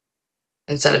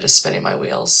instead of just spinning my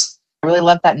wheels. I really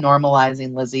love that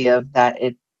normalizing, Lizzie, of that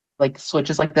it like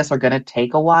switches like this are going to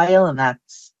take a while, and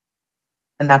that's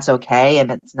okay, and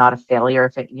it's not a failure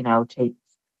if it takes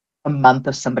a month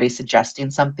of somebody suggesting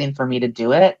something for me to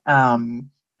do it.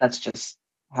 That's just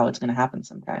how it's going to happen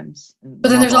sometimes. But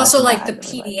then there's also Normalizing like that, the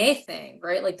I really like. PDA thing,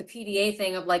 right? Like the PDA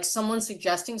thing of like someone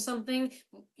suggesting something,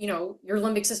 your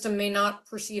limbic system may not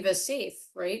perceive as safe,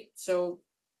 right? So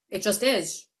it just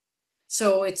is.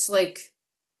 So it's like,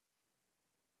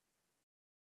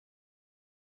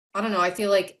 I don't know, I feel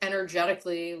like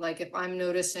energetically, like if I'm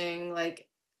noticing like,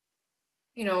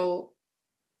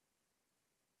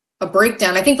 a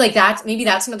breakdown, I think like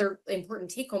that's another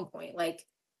important take home point. Like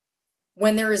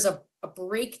when there is a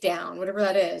breakdown, whatever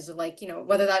that is, like,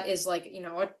 whether that is like,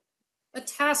 a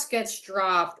task gets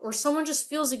dropped or someone just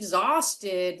feels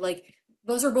exhausted, like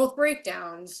those are both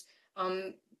breakdowns.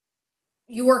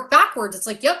 You work backwards. It's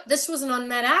like, yep, this was an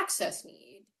unmet access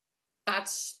need.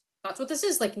 That's what this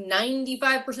is, like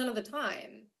 95% of the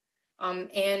time.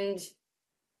 And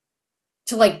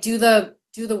to like do the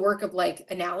work of like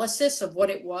analysis of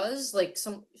what it was, like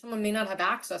someone may not have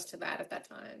access to that at that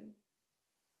time.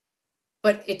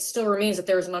 But it still remains that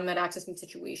there is an unmet access need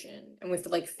situation. And we have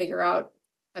to like figure out,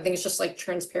 I think it's just like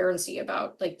transparency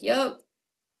about like, yep,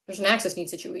 there's an access need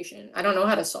situation. I don't know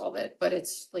how to solve it, but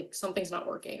it's like something's not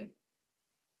working.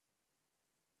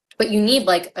 But you need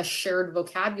like a shared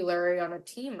vocabulary on a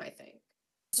team, I think.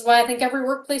 This is why I think every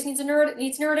workplace needs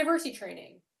neurodiversity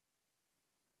training.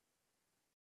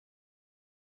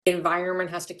 The environment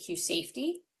has to cue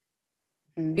safety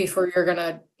before you're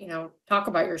gonna, talk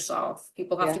about yourself.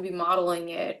 People have to be modeling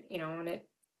it, and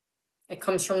it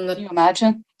comes from the. Can you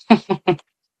imagine?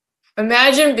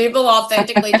 Imagine people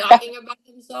authentically talking about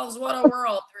themselves. What a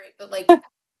world, right? But like,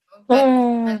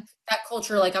 that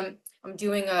culture, like I'm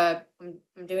doing a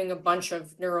bunch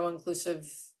of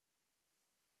neuro-inclusive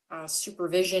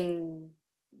supervision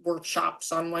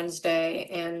workshops on Wednesday,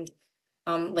 and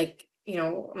like, I'm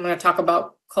going to talk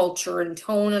about culture and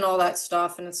tone and all that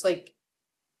stuff, and it's like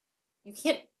you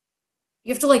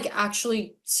have to like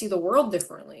actually see the world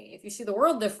differently. If you see the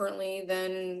world differently,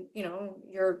 then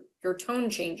your tone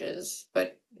changes.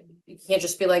 But you can't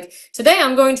just be like, today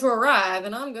I'm going to arrive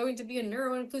and I'm going to be a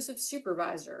neuro-inclusive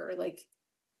supervisor. Like,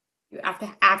 you have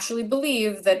to actually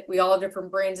believe that we all have different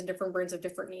brains and different brains have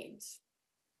different needs.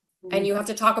 And you have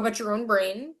to talk about your own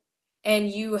brain, and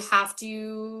you have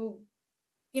to,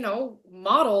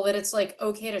 model that it's like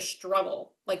okay to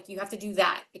struggle. Like you have to do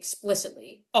that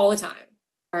explicitly all the time.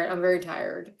 All right, I'm very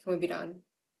tired. Can we be done?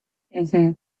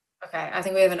 Mm-hmm. Okay, I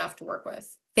think we have enough to work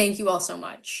with. Thank you all so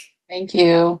much. Thank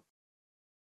you.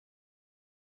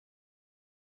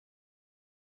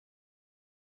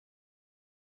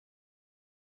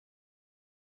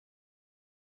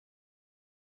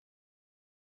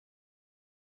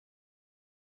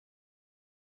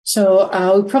 So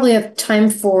we probably have time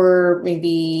for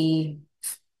maybe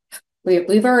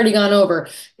we've already gone over.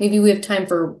 Maybe we have time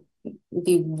for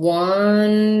maybe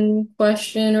one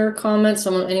question or comment.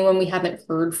 Anyone we haven't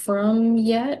heard from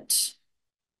yet.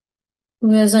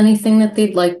 Who has anything that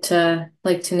they'd like to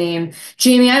name?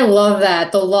 Jamie, I love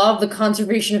that. The law of the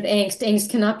conservation of angst.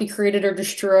 Angst cannot be created or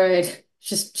destroyed.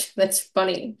 Just that's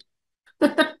funny.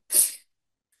 I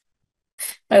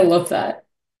love that.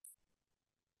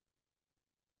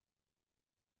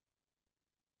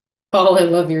 Oh, I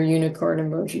love your unicorn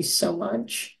emoji so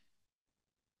much.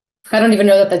 I don't even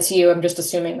know that that's you. I'm just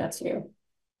assuming that's you.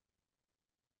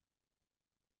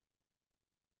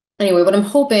 Anyway, what I'm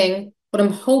hoping what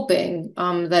I'm hoping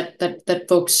that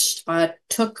folks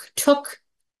took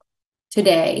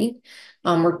today,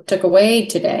 or took away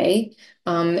today,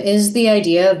 is the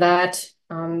idea that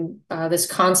this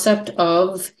concept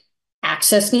of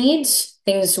access needs,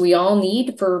 things we all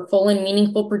need for full and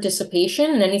meaningful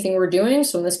participation in anything we're doing.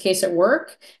 So in this case, at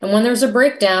work. And when there's a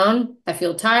breakdown, I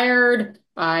feel tired,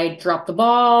 I drop the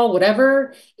ball,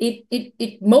 whatever.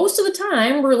 It most of the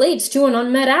time relates to an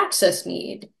unmet access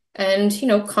need. And,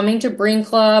 coming to Brain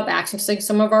Club, accessing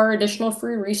some of our additional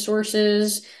free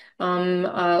resources.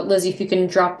 Lizzie, if you can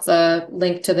drop the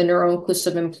link to the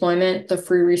Neuro-Inclusive Employment, the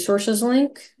free resources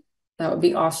link, that would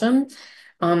be awesome.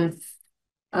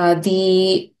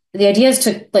 The idea is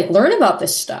to learn about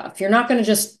this stuff. You're not going to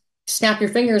just snap your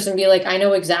fingers and be like, I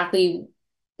know exactly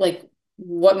like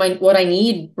what I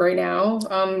need right now.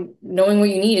 Knowing what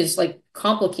you need is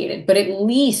complicated, but at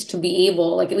least to be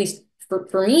able, at least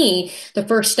for me, the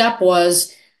first step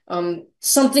was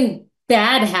something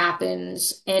bad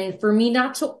happens, and for me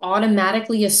not to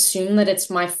automatically assume that it's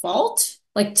my fault,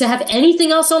 to have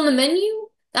anything else on the menu,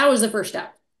 that was the first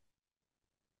step.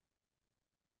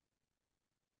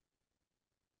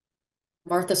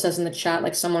 Martha says in the chat,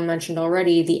 like someone mentioned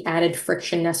already, the added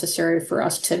friction necessary for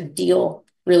us to deal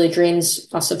really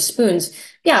drains us of spoons.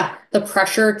 Yeah, the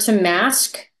pressure to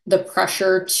mask, the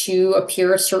pressure to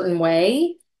appear a certain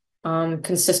way,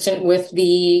 consistent with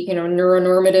the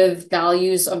neuronormative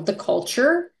values of the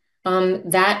culture,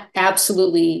 that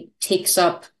absolutely takes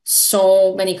up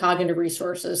so many cognitive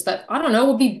resources that, I don't know,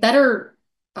 would be better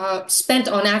spent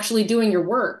on actually doing your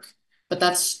work. But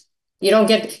that's you don't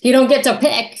get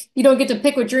to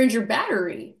pick what drains your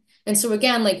battery. And so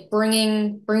again,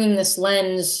 bringing this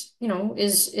lens,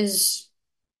 is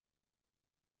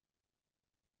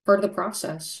part of the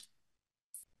process.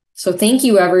 So thank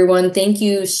you, everyone. Thank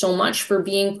you so much for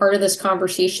being part of this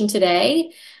conversation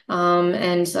today.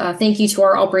 And thank you to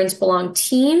our All Brains Belong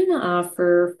team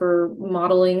for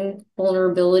modeling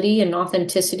vulnerability and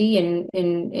authenticity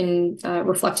in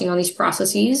reflecting on these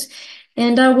processes.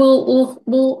 And we'll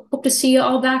hope to see you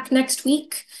all back next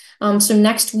week. So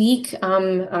next week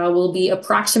will be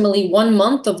approximately 1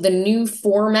 month of the new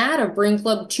format of Brain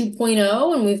Club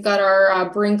 2.0, and we've got our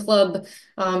Brain Club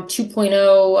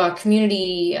 2.0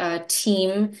 community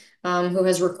team who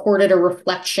has recorded a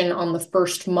reflection on the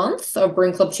first month of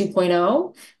Brain Club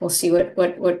 2.0. We'll see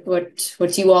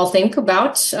what you all think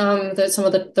about some of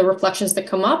the reflections that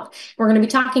come up. We're going to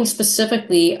be talking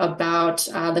specifically about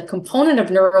the component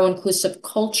of neuro-inclusive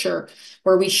culture,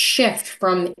 where we shift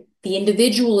from the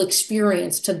individual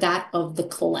experience to that of the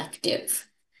collective.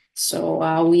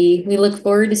 So we look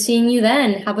forward to seeing you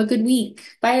then. Have a good week.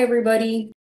 Bye,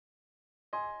 everybody.